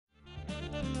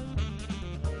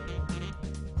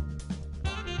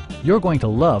You're going to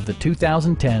love the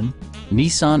 2010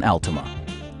 Nissan Altima.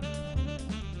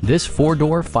 This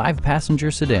four-door, five-passenger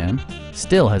sedan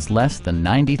still has less than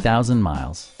 90,000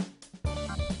 miles.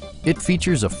 It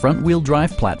features a front-wheel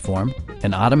drive platform,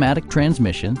 an automatic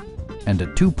transmission, and a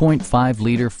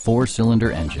 2.5-liter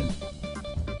four-cylinder engine.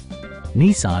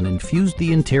 Nissan infused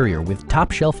the interior with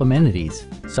top-shelf amenities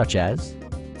such as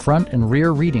front and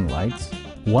rear reading lights,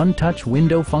 one-touch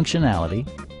window functionality,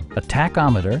 a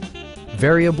tachometer,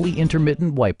 variably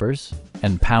intermittent wipers,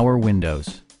 and power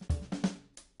windows.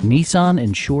 Nissan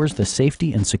ensures the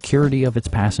safety and security of its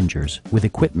passengers with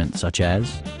equipment such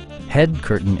as head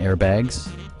curtain airbags,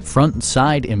 front and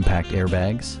side impact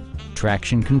airbags,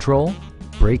 traction control,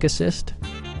 brake assist,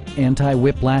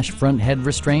 anti-whiplash front head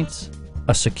restraints,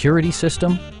 a security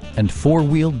system, and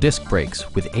four-wheel disc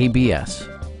brakes with ABS.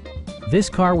 This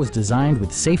car was designed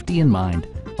with safety in mind,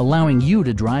 allowing you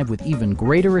to drive with even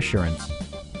greater assurance.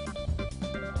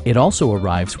 It also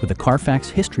arrives with a Carfax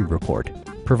history report,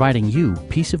 providing you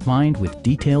peace of mind with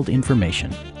detailed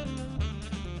information.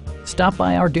 Stop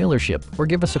by our dealership or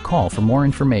give us a call for more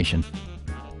information.